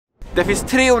Det finns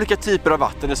 3 olika typer av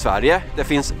vatten i Sverige. Det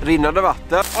finns rinnande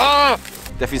vatten.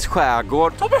 Det finns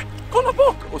skärgård. Tobbe, kolla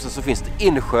på! Och sen så finns det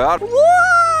insjöar.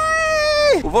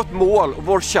 Och vårt mål och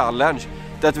vår challenge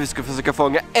är att vi ska försöka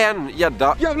fånga en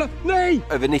gädda. Jävlar, nej!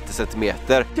 Över 90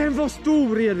 centimeter. Den var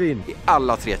stor, Edvin. I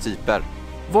alla 3 typer.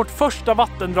 Vårt första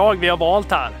vattendrag vi har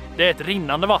valt här, det är ett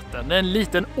rinnande vatten. Det är en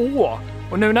liten å.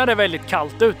 Och nu när det är väldigt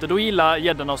kallt ute, då gillar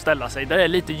gäddorna att ställa sig. Där är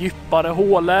lite djupare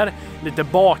hålor, lite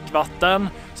bakvatten.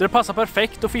 Så det passar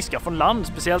perfekt att fiska från land,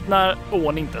 speciellt när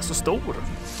ån inte är så stor.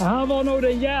 Det här var nog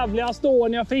den jävligaste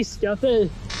ån jag fiskat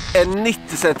i. En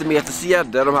 90 centimeters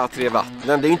gädda i de här 3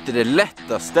 vattnen, det är inte det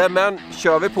lättaste. Men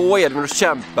kör vi på Edvin och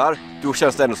kämpar, då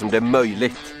känns det ändå som det är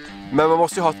möjligt. Men man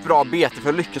måste ju ha ett bra bete för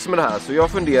att lyckas med det här. Så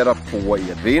jag funderar på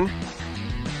Edvin.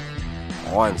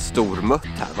 Ja, en stor mött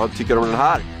här. Vad tycker du om den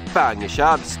här?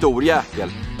 Bangerkärd, stor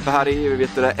jäkel. För här är ju,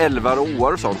 vet du, 11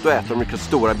 år och sånt. Då äter de mycket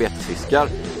stora betesfiskar.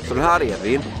 Så den här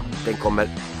Edvin, den kommer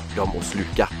de att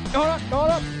sluka. Ja.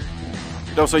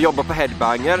 De som jobbar på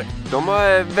headbanger, de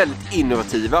är väldigt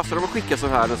innovativa. Så de har skickat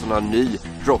en sån här ny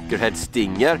rockerhead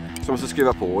stinger som man ska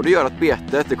skruva på. Och det gör att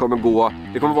betet, det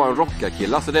kommer vara en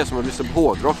rockarkilla. Så det är som att lyssna på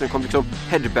hårdrock. Den kommer liksom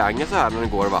headbanga så här när den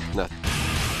går i vattnet.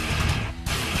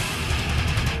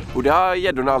 Och det har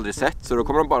gäddorna aldrig sett, så då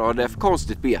kommer de bara ha det för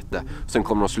konstigt bete. Sen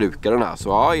kommer de sluka den här. Så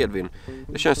ja, Edvin,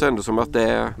 det känns ändå som att det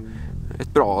är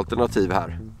ett bra alternativ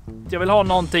här. Jag vill ha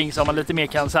någonting som man lite mer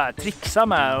kan så här trixa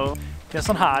med, och en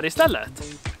sån här istället.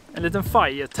 En liten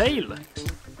firetail.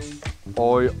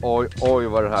 Oj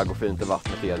vad den här går fint i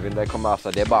vattnet, Edvin. Det kommer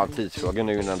alltså, det är bara en tidsfråga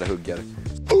nu innan det hugger.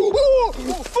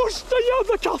 Första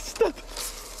jävla kastet!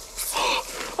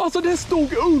 Alltså den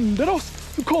stod under oss.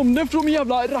 Så kom den från en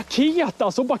jävla raket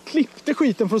alltså, och bara klippte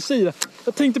skiten från sidan.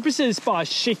 Jag tänkte precis bara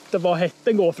shit, vad hett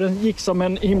den går, för den gick som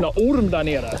en himla orm där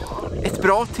nere. Ett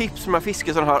bra tips när man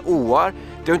fiskar sådana här åar,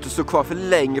 det är inte stå kvar för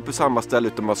länge på samma ställe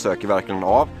utan man söker verkligen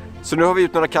av. Så nu har vi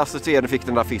ut några kastet så Edvin fick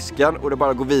den där fisken och det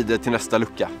bara går vidare till nästa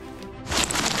lucka.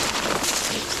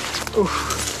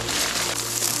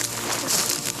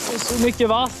 Det är så mycket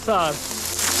vass här.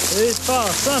 Det är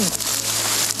fasen.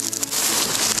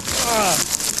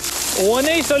 Ån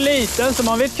är så liten så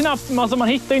man vet knappt, alltså man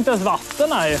hittar inte ens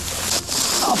vatten här.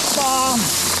 Fan.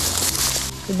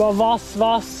 Det är bara vass.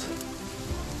 Vass.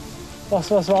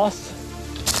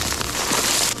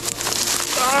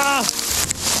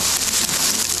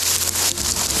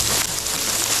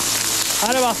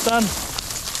 Här är vatten.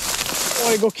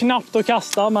 Det går knappt att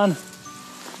kasta, men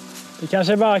det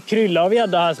kanske bara kryllar av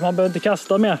gädda här så man behöver inte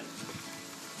kasta mer.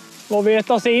 Vad vi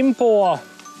tar oss in på?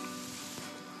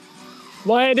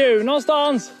 Var är du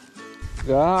någonstans?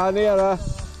 Ja, här nere.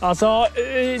 Alltså,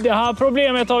 det här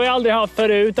problemet har vi aldrig haft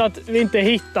förut, att vi inte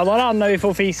hittar varandra när vi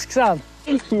får fisk sen.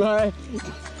 Nej,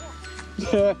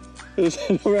 det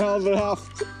har vi aldrig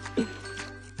haft.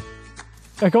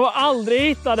 Jag kommer aldrig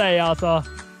hitta dig alltså.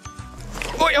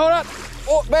 Oj, jag har den!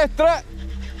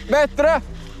 Bättre!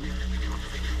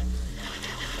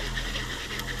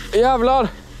 Jävlar!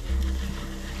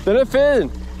 Den är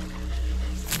fin!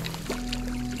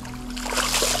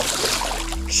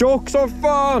 Tjock som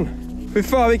fan! Fy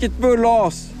fan, vilket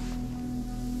bullas!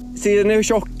 Ser ni hur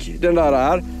tjock den där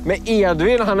är? Men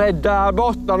Edvin, han är där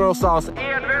borta någonstans.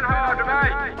 Edvin, hör du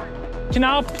mig?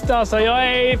 Knappt alltså, jag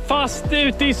är fast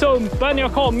ute i sumpen,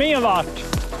 jag kommer ingen vart.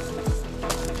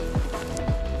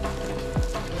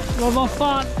 Vad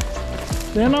fan?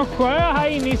 Det är någon sjö här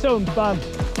inne i sumpen.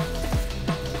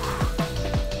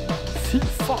 Fy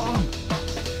fan.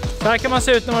 Så här kan man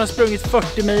se ut när man har sprungit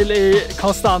 40 mil i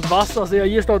konstant vass. Alltså jag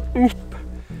ger snart upp.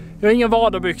 Jag har inga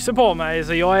vadarbyxor på mig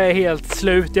så jag är helt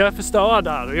slut. Jag är förstörd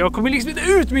där. Och jag kommer liksom inte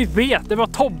ut mitt bete. Det var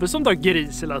Tobbe som tar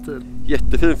gris hela tiden.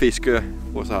 Jättefin fisk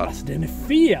och så här. Alltså den är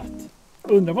fet.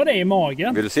 Undrar vad det är i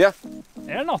magen. Vill du se?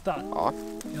 Är det något där? Ja.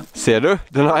 Ser du?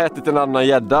 Den har ätit en annan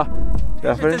gädda.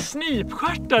 Lite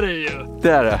snipstjärtar är ju.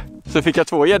 Det är det. Så fick jag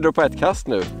 2 gäddor på ett kast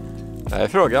nu. Det är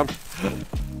frågan.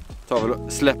 Ta väl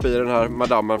och släppa i den här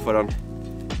madammen för den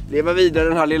leva vidare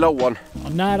den här lilla ån. Ja,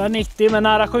 nära 90 men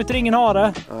nära skjuter ingen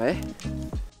hare. Nej.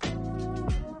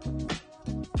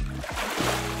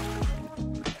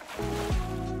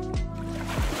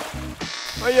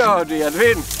 Vad gör du,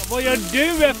 Edvin? Vad gör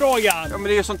du är frågan? Ja, men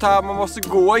det är sånt här man måste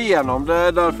gå igenom. Det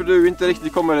är därför du inte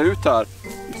riktigt kommer ut här.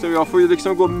 Så jag får ju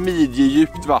liksom gå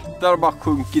midjedjupt vatten och bara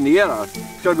sjunker ner här.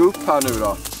 Ska jag gå upp här nu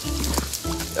då?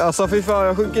 Alltså fy fan,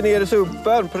 jag sjunker ner i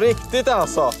sumpen. På riktigt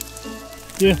alltså.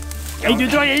 Du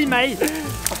drar i mig.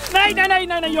 Nej,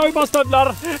 jag är bara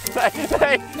stövlar.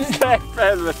 Nej, släpp för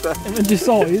helvete. Men du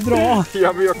sa ju dra.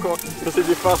 Ja, men jag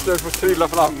sitter fast och får trilla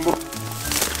framåt.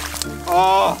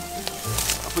 Jag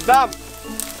får damm.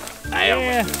 Nej,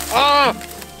 jag får...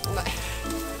 Nej.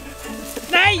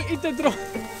 inte dra.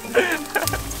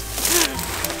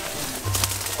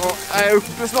 Är jag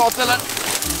uppe snart eller?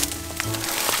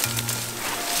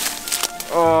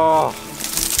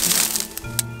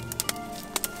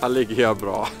 Här ligger jag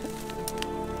bra.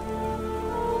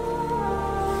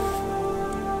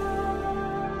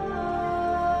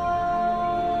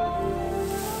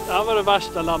 Det här var det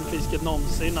värsta landfisket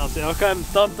någonsin. Alltså jag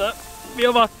skämtar inte. Vi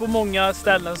har varit på många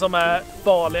ställen som är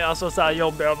farliga, alltså så här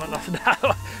jobbiga. Men alltså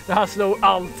det här slog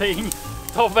allting.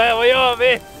 Tobbe, vad gör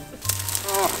vi?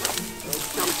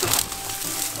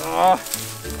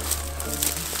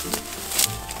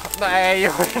 Nej,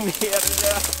 jag är nere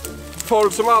där.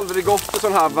 Folk som aldrig gått på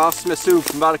sån här vass med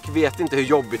sumpmark vet inte hur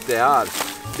jobbigt det är.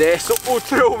 Det är så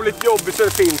otroligt jobbigt så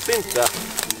det finns inte.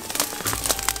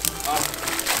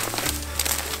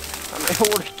 Jag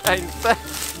orkar inte.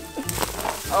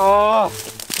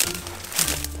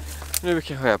 Nu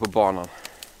kanske jag är på banan.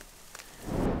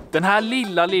 Den här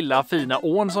lilla fina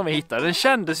ån som vi hittade, den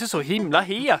kändes ju så himla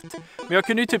het. Men jag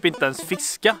kunde ju typ inte ens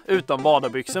fiska utan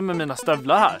vadarbyxor med mina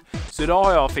stövlar här. Så idag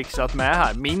har jag fixat med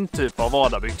här min typ av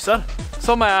vadarbyxor.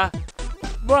 Som är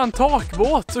våran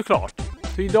takbåt såklart.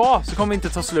 Så idag så kommer vi inte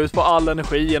ta slut på all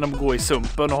energi genom att gå i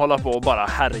sumpen och hålla på och bara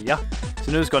härja.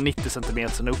 Så nu ska 90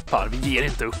 cm upp här, vi ger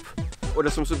inte upp. Och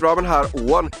det som är så bra med den här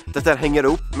ån, att den hänger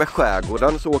upp med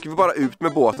skärgården, så åker vi bara ut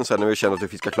med båten sen när vi känner att vi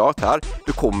fiskar klart här.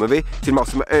 Då kommer vi till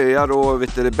massor med öar och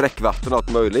bräckvatten och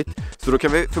allt möjligt. Så då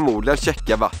kan vi förmodligen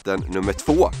checka vatten nummer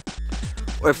 2.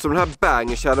 Och eftersom den här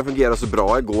bangerkärran fungerar så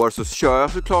bra igår så kör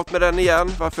jag såklart med den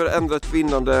igen. Varför ändra ett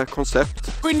vinnande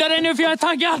koncept? Skynda dig nu för jag är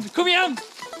taggad, kom igen!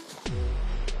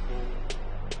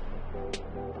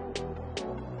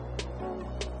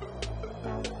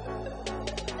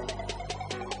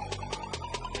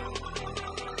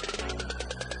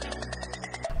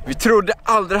 Vi trodde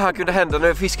aldrig det här kunde hända när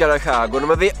vi fiskade i skärgården,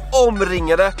 men vi är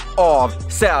omringade av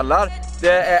sälar.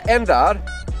 Det är en där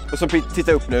och som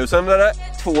tittar upp nu, sen är det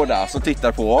 2 där som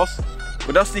tittar på oss.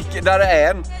 Och där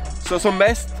är en. Så som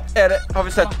mest är det, har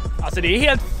vi sett... Alltså det är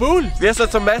helt fullt! Vi har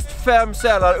sett som mest 5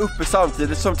 sälar uppe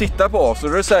samtidigt som tittar på oss. Och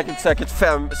då är det säkert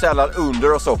 5 sälar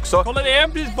under oss också. Kolla, det är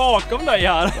en precis bakom dig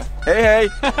här.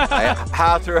 Hej! Nej,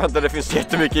 här tror jag inte det finns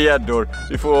jättemycket gäddor.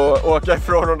 Vi får åka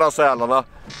ifrån de där sälarna.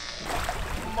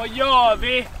 Vad gör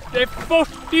vi? Det är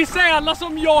 40 sälar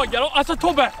som jagar. Alltså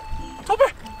Tobbe,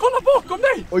 kolla bakom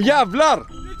dig! Och jävlar! Det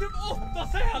är typ 8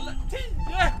 sälar,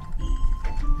 10!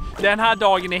 Den här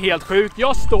dagen är helt sjuk.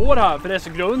 Jag står här för det är så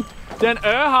grunt. Det är en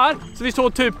ö här, så vi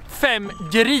såg typ 5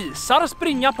 grisar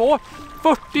springa på.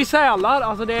 40 sälar,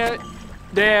 alltså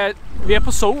vi är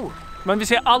på zoo. Men vi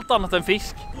ser allt annat än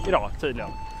fisk idag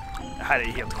tydligen. Det här är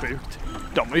helt sjukt.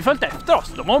 De har ju följt efter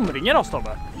oss, de omringar oss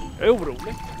Tobbe. Jag är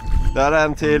orolig. Där är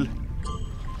en till.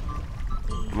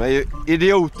 De är ju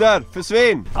idioter,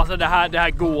 försvinn! Alltså det här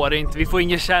går inte, vi får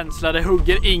ingen känsla, det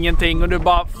hugger ingenting och det är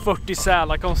bara 40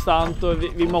 sälar konstant och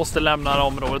vi måste lämna det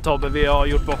området Tobbe, vi har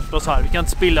gjort bort oss här, vi kan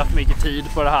inte spilla för mycket tid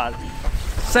på det här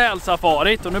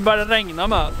sälsafarit och nu börjar det regna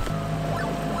med.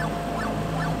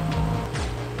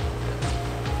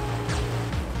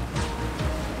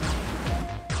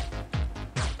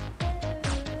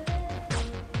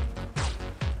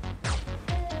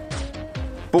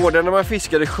 Både när man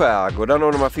fiskar i skärgården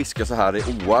och när man fiskar så här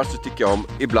i åar så tycker jag om,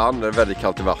 ibland när det är väldigt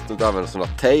kallt i vattnet, att använda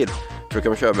sådana tail. För då kan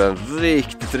man köra den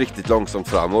riktigt långsamt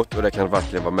framåt och det kan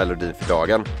verkligen vara melodin för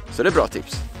dagen. Så det är bra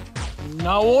tips.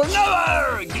 Now or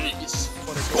never, gris!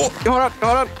 Jag har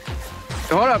den!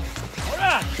 Har du?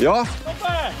 Ja.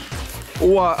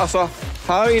 Och alltså,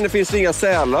 här inne finns det inga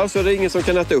sälar så det är ingen som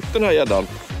kan äta upp den här gäddan.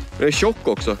 Den är tjock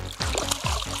också.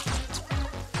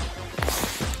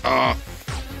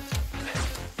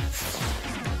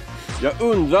 Jag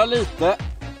undrar lite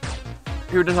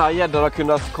hur den här gäddan har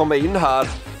kunnat komma in här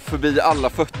förbi alla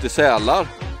 40 sälar.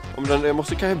 Om den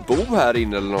måste kanske bo här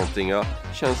inne eller någonting. Ja.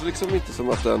 Känns liksom inte som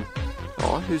att den...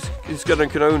 Ja, hur ska den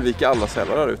kunna undvika alla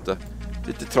sälar där ute?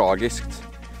 Lite tragiskt.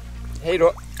 Hej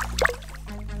då!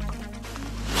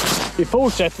 Vi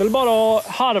fortsätter väl bara att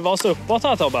harva oss uppåt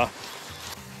här Tobbe.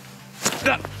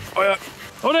 Där!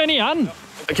 Och den igen!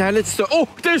 Den kan lite större.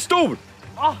 Det är stor!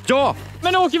 Ja!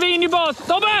 Men åker vi in i båt?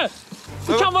 Tobbe!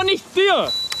 Det kan vara 90 ju!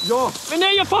 Ja! Men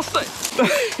nej, jag fastnar!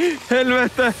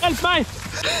 Helvete! Hjälp mig!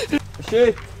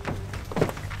 Shit!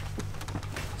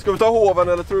 Ska vi ta hoven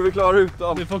eller tror du vi klarar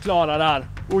utan? Vi får klara det här.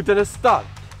 Den är stark.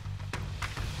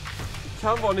 Det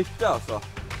kan vara 90 alltså.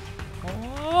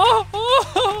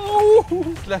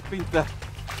 Släpp inte.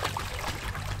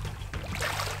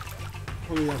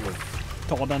 Kom igen nu.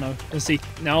 Ta den nu.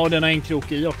 Den har en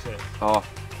krok i också. Ja.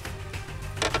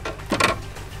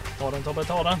 Ta den Tobbe,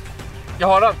 ta den. Jag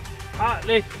har den.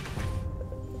 Härligt.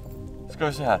 Ska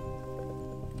vi se här.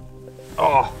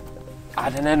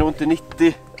 Den är nog inte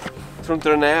 90. Jag tror inte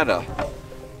den är det.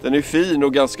 Den är ju fin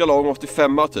och ganska lång,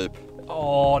 85 typ.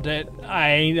 Det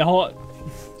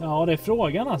är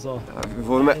frågan alltså.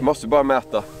 Vi måste bara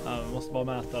mäta. Ja, vi måste bara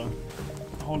mäta den.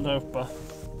 Håll där uppe.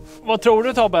 Vad tror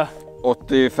du, Tobbe?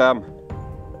 85.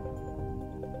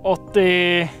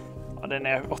 80... Ja, den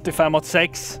är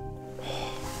 85-86.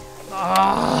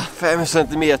 5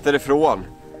 centimeter ifrån.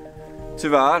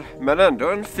 Tyvärr, men ändå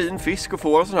en fin fisk att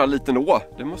få en sån här liten å.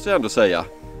 Det måste jag ändå säga.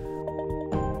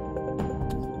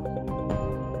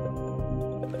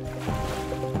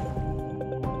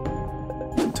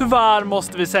 Tyvärr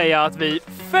måste vi säga att vi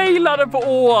failade på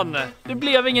ån. Det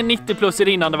blev ingen 90 plus i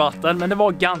rinnande vatten, men det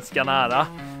var ganska nära.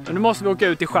 Men nu måste vi åka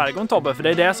ut i skärgården, Tobbe, för det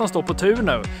är det som står på tur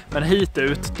nu. Men hit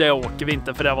ut, det åker vi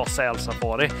inte, för det var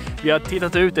sälsafari. Vi har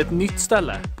tittat ut ett nytt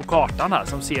ställe på kartan här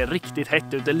som ser riktigt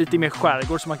hett ut. Det är lite mer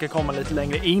skärgård så man kan komma lite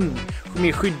längre in.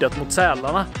 Mer skyddat mot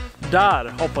sälarna.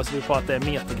 Där hoppas vi på att det är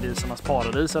metergrisarnas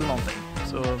paradis eller någonting.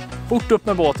 Så fort upp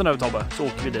med båten nu, Tobbe, så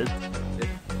åker vi dit.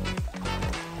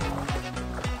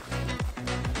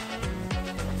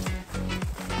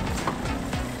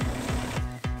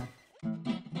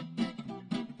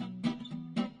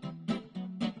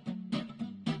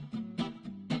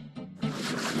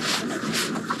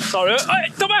 Sa du?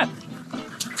 Aj, Tobbe!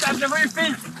 Det var ju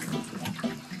fint!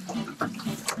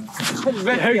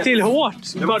 Hög till hårt.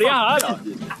 Vi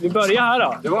börjar här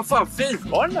då. Det var fan fint.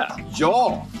 Var den där?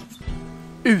 Ja!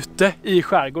 Ute i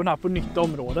skärgården här på nytt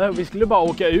område. Vi skulle bara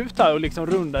åka ut här och liksom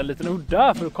runda en liten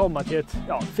udda för att komma till ett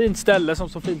fint ställe som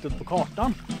så fint ut på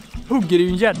kartan. Hugger ju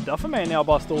en gädda för mig när jag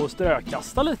bara står och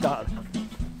strökastar lite här.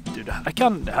 Du,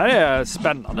 det här är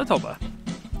spännande, Tobbe.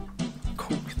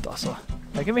 Coolt alltså.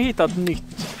 Här kan vi hitta ett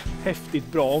nytt,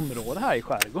 häftigt, bra område här i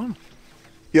skärgården.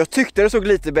 Jag tyckte det såg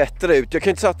lite bättre ut. Jag kan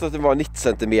inte säga att det var 90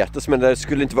 cm, men det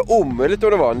skulle inte vara omöjligt om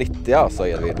det var 90, alltså,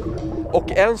 Edvin.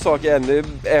 Och en sak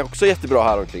är också jättebra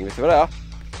här omkring. Vet du vad det är?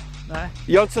 Nej.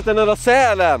 Jag har inte sett en enda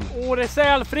sälen. Det är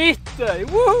sälfritt!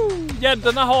 Woho!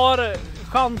 Gäddorna har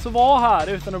chans att vara här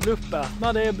utan att bli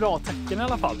uppätna. Det är bra tecken i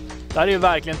alla fall. Det här är ju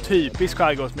verkligen typisk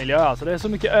skärgårdsmiljö. Alltså det är så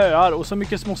mycket öar och så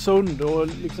mycket små sund och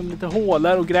liksom lite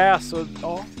hålor och gräs.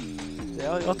 Och,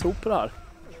 jag tror på det här.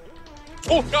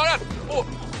 Jag har den!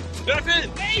 Den är fin!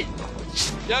 Nej!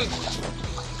 Hjälp!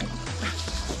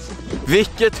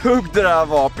 Vilket hugg det där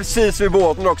var, precis vid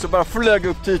båten också. Bara flög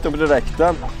upp till ytan på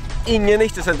direkten. Ingen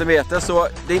 90 cm, så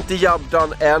det är inte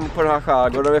jabdan än på den här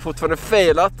skärgården. Vi har fortfarande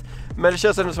failat, men det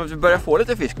känns ändå som att vi börjar få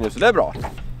lite fisk nu, så det är bra.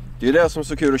 Det är ju det som är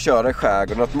så kul att köra i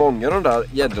skärgården, att många av de där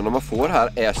gäddorna man får här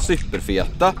är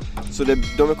superfeta. Så de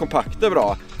är kompakta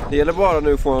bra. Det gäller bara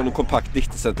nu att få en kompakt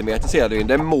 90 cm, ser du in.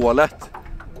 Det är målet.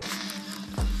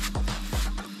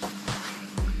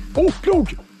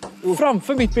 Plog!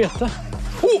 Framför mitt bete.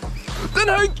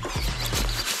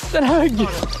 Den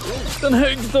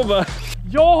högg, Tobbe.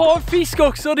 Jag har fisk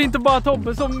också, det är inte bara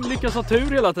Tobbe som lyckas ha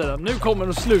tur hela tiden. Nu kommer den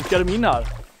och slukar min här.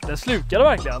 Den slukade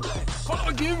verkligen. Kolla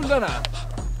vad gul den är.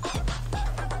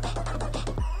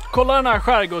 Kolla den här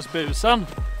skärgårdsbusen.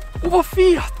 Vad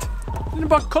fet! Den är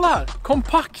bara, kolla här,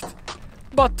 kompakt.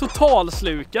 Bara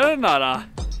totalslukar den där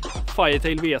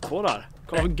Firetail V2 där.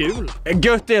 Kolla vad gul.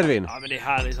 Gött, Edvin. Ja, men det är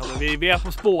härligt. Vi är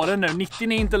på spåren nu.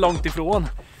 90 är inte långt ifrån.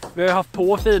 Vi har haft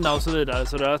på fina och så vidare.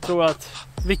 Så jag tror att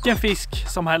vilken fisk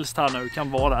som helst här nu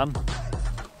kan vara den.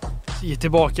 Ge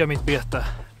tillbaka mitt bete.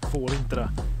 Får inte det.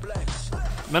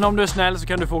 Men om du är snäll så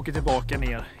kan du få åka tillbaka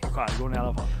ner i skärgården i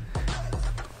alla fall.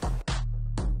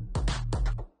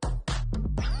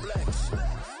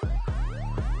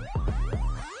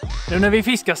 Nu när vi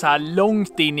fiskar så här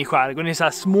långt in i skärgården i så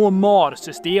här små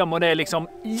marsystem och det är liksom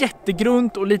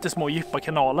jättegrunt och lite små djupa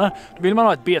kanaler, då vill man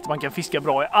ha ett bete man kan fiska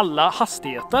bra i alla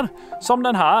hastigheter. Som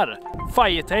den här,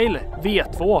 Firetail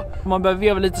V2. Om man behöver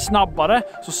veva lite snabbare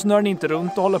så snör den inte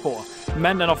runt och håller på.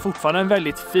 Men den har fortfarande en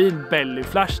väldigt fin belly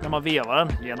flash när man vevar den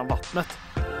genom vattnet.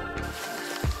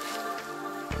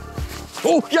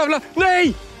 Jävlar!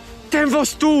 Nej! Den var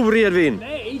stor, Edvin!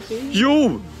 Nej, det är...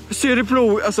 Jo! Ser du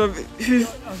plog? Alltså,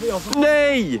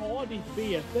 nej! Ta ditt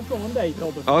bete från dig,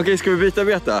 Tobbe. Okej, ska vi byta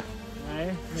beta?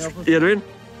 Nej, men jag får... Edvin,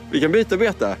 vi kan byta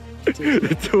beta.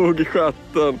 Det tog i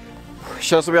skötten.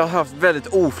 Känns som jag har haft väldigt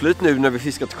oflyt nu när vi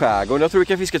fiskat skärgården. Jag tror vi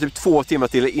kan fiska typ 2 timmar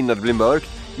till innan det blir mörkt.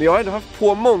 Men jag har ändå haft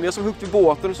på många som huggt vid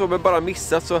båten och så har vi bara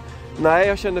missat. Så nej,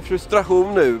 jag känner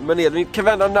frustration nu. Men Edvin kan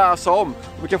vända när som.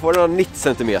 Vi kan få den här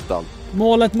 90 cm.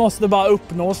 Målet måste bara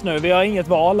uppnås nu. Vi har inget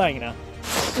val längre.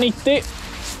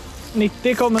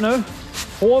 90 kommer nu.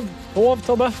 Hov,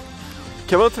 Tobbe.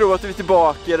 Kan man tro att vi är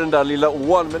tillbaka i den där lilla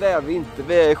ån, men det är vi inte.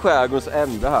 Vi är i skärgårdens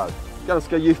ände här.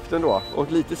 Ganska djupt ändå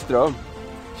och lite ström.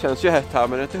 Känns ju hett här,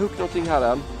 men det är inte huck någonting här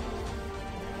än.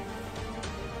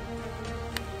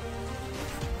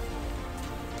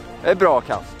 Det är bra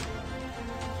kast.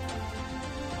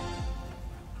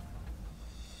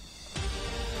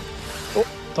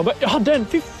 Tobbe, jag hade en.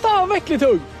 Fy fan vad äckligt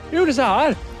hugg. Jag gjorde så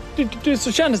här.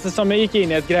 Så kändes det som jag gick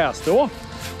in i ett grässtrå.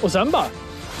 Och sen bara...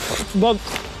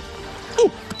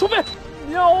 Tobbe!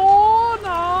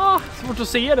 Ja, svårt att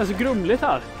se, det är så grumligt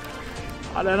här.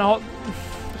 Ja, den har...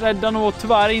 Räddar nog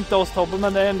tyvärr inte oss, Tobbe,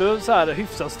 men det är ändå så här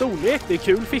hyfsad storlek. Det är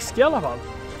kul fiske i alla fall.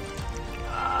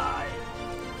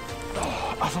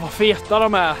 Alltså vad feta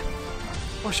de är.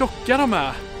 Vad tjocka de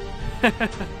är.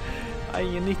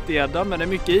 Ingen 90-gädda, men det är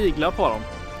mycket iglar på dem.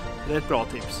 Det är ett bra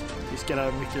tips. Fiskar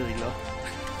är mycket iglar.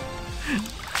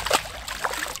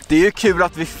 Det är ju kul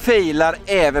att vi failar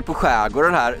även på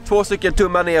skärgården här. 2 stycken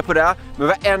tummar ner på det. Men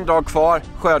vi har en dag kvar,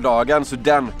 sjödagen, så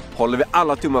den håller vi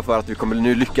alla tummar för att vi kommer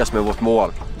nu lyckas med vårt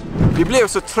mål. Vi blev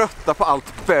så trötta på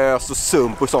allt bös och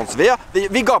sump och sånt, så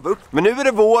vi gav upp. Men nu är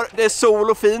det vår, det är sol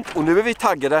och fint och nu är vi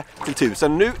taggade till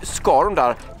 1000. Nu ska de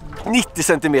där 90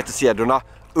 cm gäddorna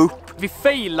upp. Vi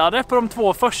failade på de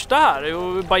 2 första här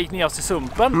och bara gick ner oss i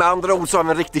sumpen. Med andra ord så har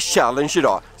vi en riktig challenge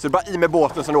idag. Så det är bara i med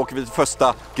båten, så åker vi till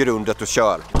första grundet och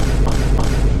kör.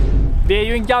 Det är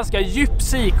ju en ganska djup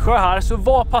siksjö här, så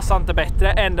vad passar inte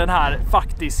bättre än den här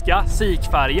faktiska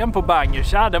sikfärgen på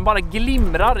bangerskär. Den bara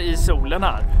glimrar i solen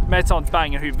här med ett sånt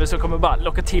bangerhuvud, så kommer bara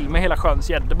locka till med hela sjöns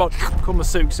gäddor. Bara kommer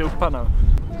sugs upp här nu.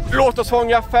 Låt oss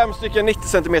fånga 5 stycken 90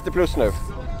 cm plus nu.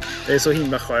 Det är så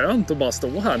himla skönt att bara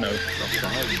stå här nu.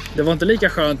 Det var inte lika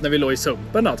skönt när vi låg i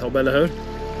sumpen då, Tobbe, eller hur?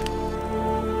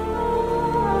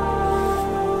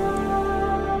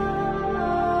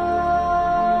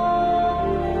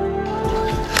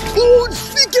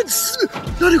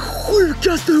 Det är det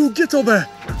sjukaste hugget, Tobbe!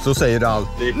 Så säger du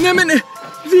alltid. Nej men,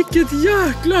 vilket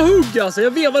jäkla hugg alltså.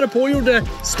 Jag vevade på och gjorde,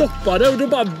 stoppade och då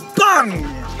bara bang!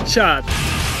 Kärd.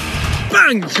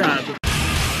 Bang, kärd!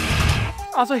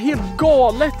 Alltså helt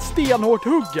galet stenhårt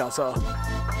hugg alltså.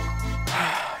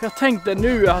 Jag tänkte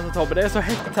nu alltså, Tobbe, det är så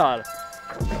hett här.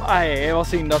 Nej, vad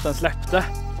synd att den släppte.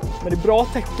 Men det är bra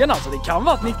tecken alltså, det kan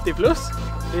vara ett 90 plus.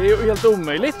 Det är ju helt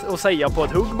omöjligt att säga på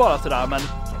ett hugg bara sådär, men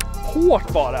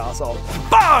hårt var det alltså.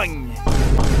 Bang!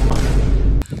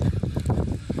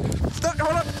 Där,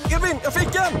 Edvin, jag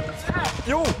fick en!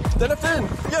 Jo, den är fin!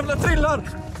 Jävlar, trillar!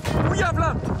 Åh,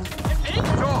 jävlar!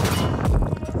 Ja!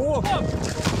 Åh!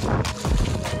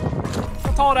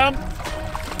 Jag tar den.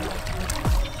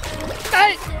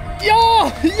 Nej!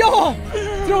 Ja! Ja!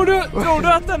 Tror du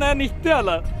att den är 90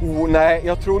 eller? Oh, nej,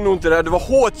 jag tror nog inte det. Det var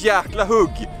hårt jäkla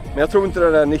hugg. Men jag tror inte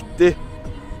den är 90.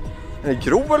 Den är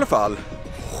grov i alla fall.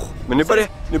 Men nu börjar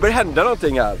det hända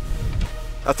någonting här.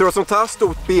 Jag tror att sånt här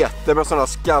stort bete med sådana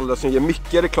skallar som ger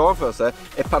mycket reklam för sig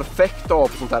är perfekt att ha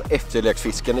på sånt här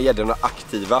efterleksfiske när gäddorna är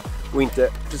aktiva och inte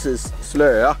precis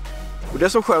slöa. Och det är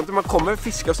så skönt att man kommer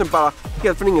fiska och sen bara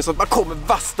helt från ingen, så att man kommer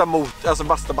vasta mot, alltså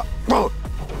vasta bara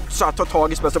så att ta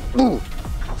tag i spetsen.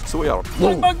 Så gör de.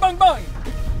 Bang, bang, bang, bang!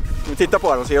 Vi tittar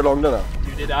på den och ser hur lång den är.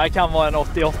 Det där kan vara en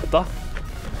 88.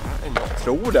 Jag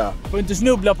tror det. Får inte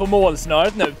snubbla på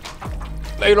målsnöret nu.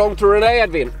 Hur lång tror du den är,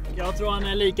 Edvin? Jag tror han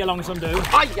är lika lång som du.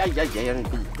 Aj, en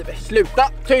bit. Sluta,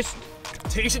 tyst!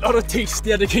 Tyst, ja då tyst,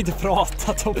 jag kan inte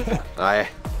prata, Tobbe.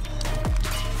 Nej.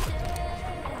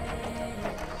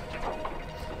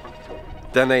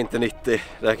 Den är inte 90,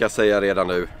 det kan jag säga redan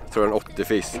nu. Jag tror en 80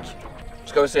 fisk.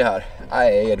 Ska vi se här.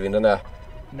 Nej, Edvin, den är...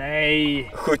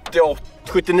 Nej. 78,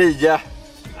 79.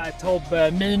 Nej,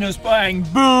 Tobbe, minuspoäng.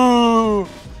 Boo!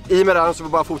 I med den så vi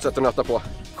bara fortsätter nöta på.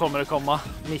 Kommer det komma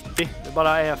 90. Det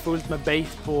bara är fullt med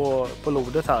bait på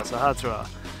lodet här, så här tror jag.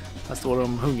 Här står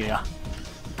de hungriga.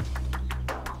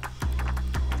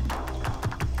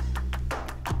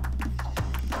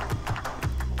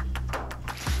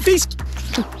 Fisk!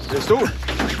 Det är stor.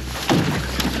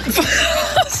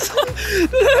 Alltså,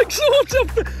 den är så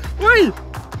hårt. Oj!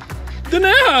 Den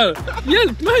är här!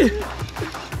 Hjälp mig!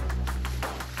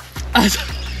 Alltså,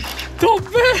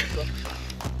 Tobbe!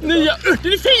 Nya...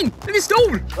 Den är fin! Den är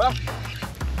stor! Va?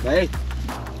 Nej.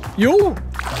 Jo!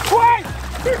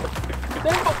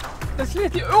 Den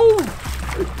slet ju...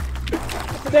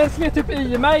 Den slet typ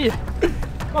i mig.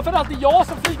 Varför är det alltid jag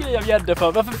som flyger i av gäddor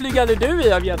för? Varför flyger aldrig du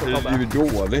i av gäddor? Du är ju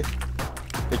dålig.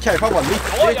 Det kan ju fan vara 90.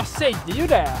 Ja, jag säger ju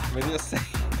det. Men jag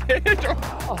säger då.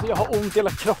 Alltså jag har ont i hela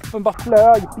kroppen, bara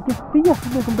flög. Vilken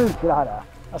fet liten buse det här är.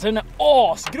 Alltså den är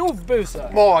asgrov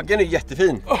buse. Magen är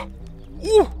jättefin.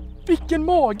 Vilken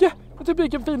mage. Det är typ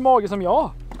vilken fin mage som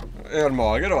jag.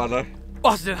 Ölmage då, eller?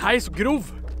 Alltså den här är så grov.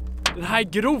 Den här är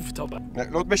grov, Tobbe. Nej,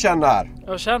 låt mig känna här.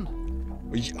 Jag känner.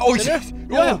 Oj!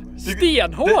 Ja,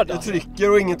 stenhård det alltså.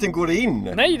 trycker och ingenting går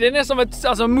in. Nej, den är som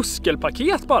ett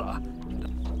muskelpaket bara.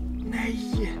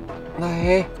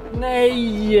 Nej.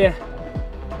 Nej!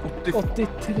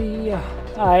 83.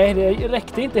 Nej, det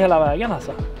räckte inte hela vägen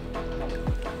alltså.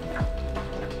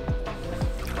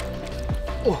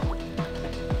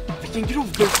 Vilken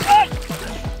grovduk!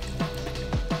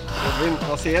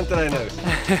 Jag ser inte dig nu.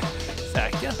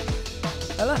 Säker?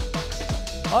 Eller?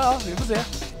 Ja, vi får se.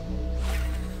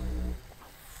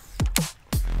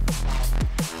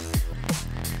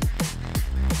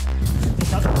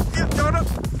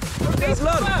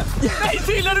 Nej,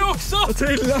 trillar du också? Jag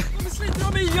trillar. Men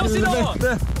sliter de i oss idag? Det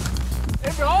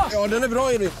är bra. Ja, den är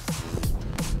bra, Edvin.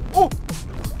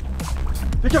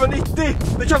 Det kan vara 90.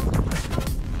 Det kan...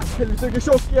 Helvete, vilken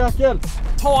tjock jäkel.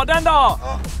 Ta den då.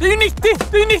 Ja. Det är ju 90.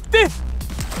 Det är ju 90.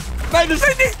 Nej, det är 90.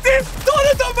 Ta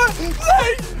den, Tobbe.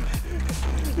 Nej.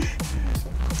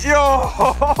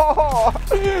 Ja.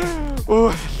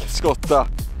 Skotta.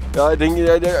 Ja,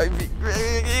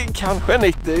 kanske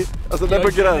 90. Alltså den är på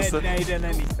gränsen. Nej, den är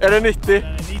 90. Är det 90? Den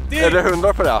är 90. Är det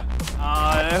 100 på det?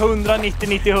 Ja, 100, 90,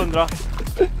 90, 100.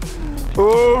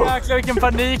 Jäklar vilken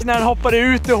panik när den hoppade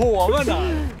ut i hoven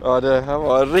där. Ja, det här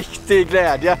var en riktig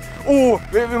glädje.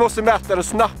 Vi måste mäta det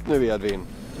snabbt nu, Edvin.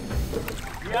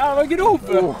 Ja, vad grov.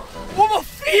 Vad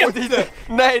fet!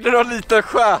 Nej, den har liten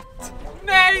stjärt.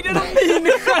 Nej, den har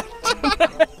ministjärt.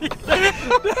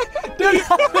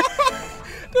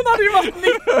 Den hade ju varit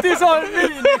 90 så en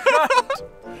ministjärt.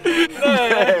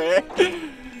 Nej.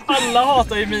 Alla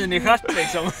hatar ju ministjärt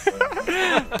liksom.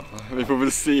 Vi får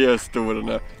väl se hur stor den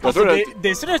är. Alltså,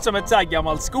 det ser ut som ett så här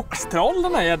gammalt skogstroll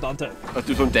den här gäddan typ. Att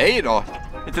du som dig då?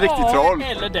 Ett riktigt troll.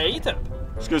 Eller dig typ.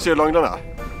 Ska vi se hur lång den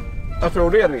är? Jag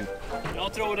tror det, Edvin.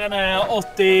 Jag tror den är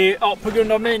 80, ja, på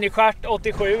grund av ministjärt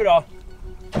 87 då.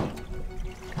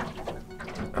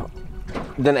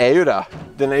 Den är ju det.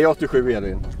 Den är ju 87,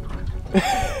 Edvin.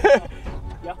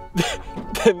 Ja.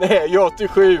 Den är ju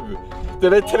 87.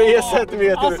 Den är 3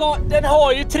 centimeter. Alltså, den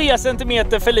har ju 3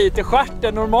 centimeter för lite stjärt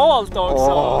än normalt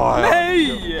också.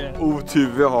 Nej!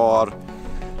 Otur vi har.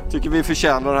 Tycker vi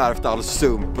förtjänar den här efter all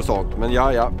sump och sånt. Men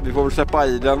ja, vi får väl släppa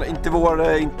i den.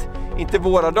 Inte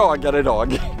våra dagar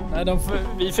idag. Nej,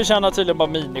 vi förtjänar tydligen bara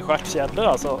mini-stjärtgäddor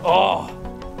alltså.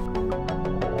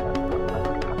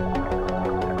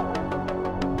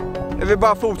 Jag vill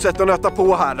bara fortsätta att nöta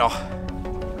på här då.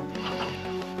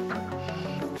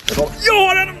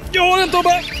 Jag har den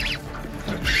Tobbe!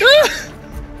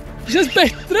 Det känns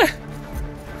bättre.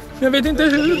 Jag vet inte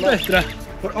hur bättre.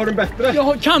 Har du bättre?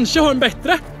 Jag kanske har en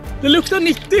bättre. Det luktar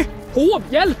 90.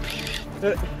 Hjälp!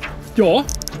 Ja.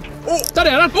 Där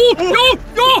är den.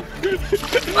 Ja!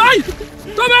 Nej!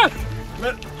 Tobbe!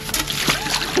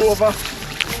 Hova.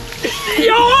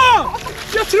 Ja!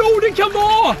 Jag tror det kan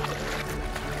vara.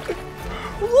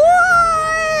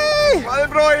 Ja, det är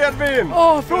bra, Edvin!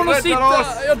 Från att sitta,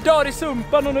 jag dör i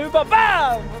sumpan och nu bara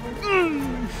BAM!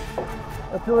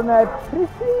 Jag tror den är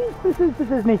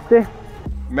precis 90.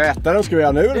 Mätaren ska vi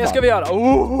göra nu. Det ska vi göra.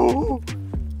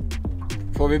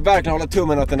 Får vi verkligen hålla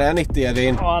tummen att den är 90,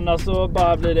 Edvin? Ja, annars så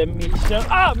bara blir det mission.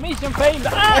 Mission fail!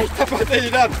 Nej, tappa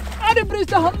tiden! Det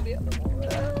bryter handleden.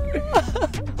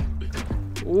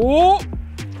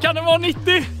 Kan den vara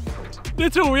 90? Det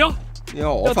tror jag.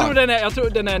 Ja, jag tror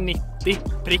den är 90.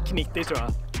 Prick 90 tror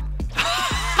jag.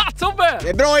 Tobbe! Det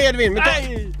är bra, Edvin.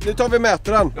 Nu tar vi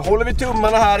mätaren. Nu håller vi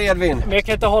tummarna här, Edvin. Men jag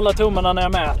kan inte hålla tummarna när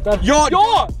jag mäter. Ja!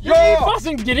 Det är fast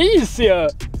en gris ju!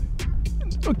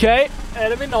 Okej, är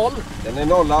det vid 0? Den är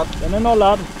nollad. Den är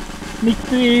nollad.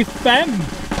 95!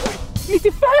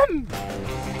 95!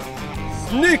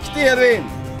 Snyggt, Edvin!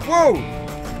 Wow!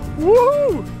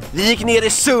 Woohoo! Vi gick ner i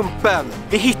sumpen.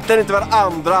 Vi hittade inte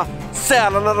varandra.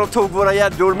 Sälarna de tog våra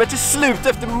gäddor. Men till slut,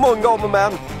 efter många om och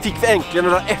men, fick vi äntligen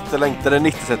den där efterlängtade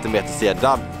 90 cm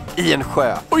gäddan i en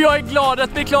sjö. Och jag är glad att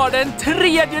vi klarade en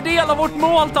tredjedel av vårt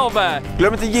mål, Tobbe!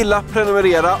 Glöm inte gilla,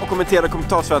 prenumerera och kommentera i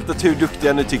kommentarsfältet hur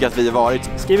duktiga ni tycker att vi har varit.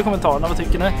 Skriv i kommentarerna, vad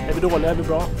tycker ni? Är vi dåliga, är vi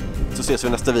bra? Så ses vi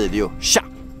i nästa video. Tja!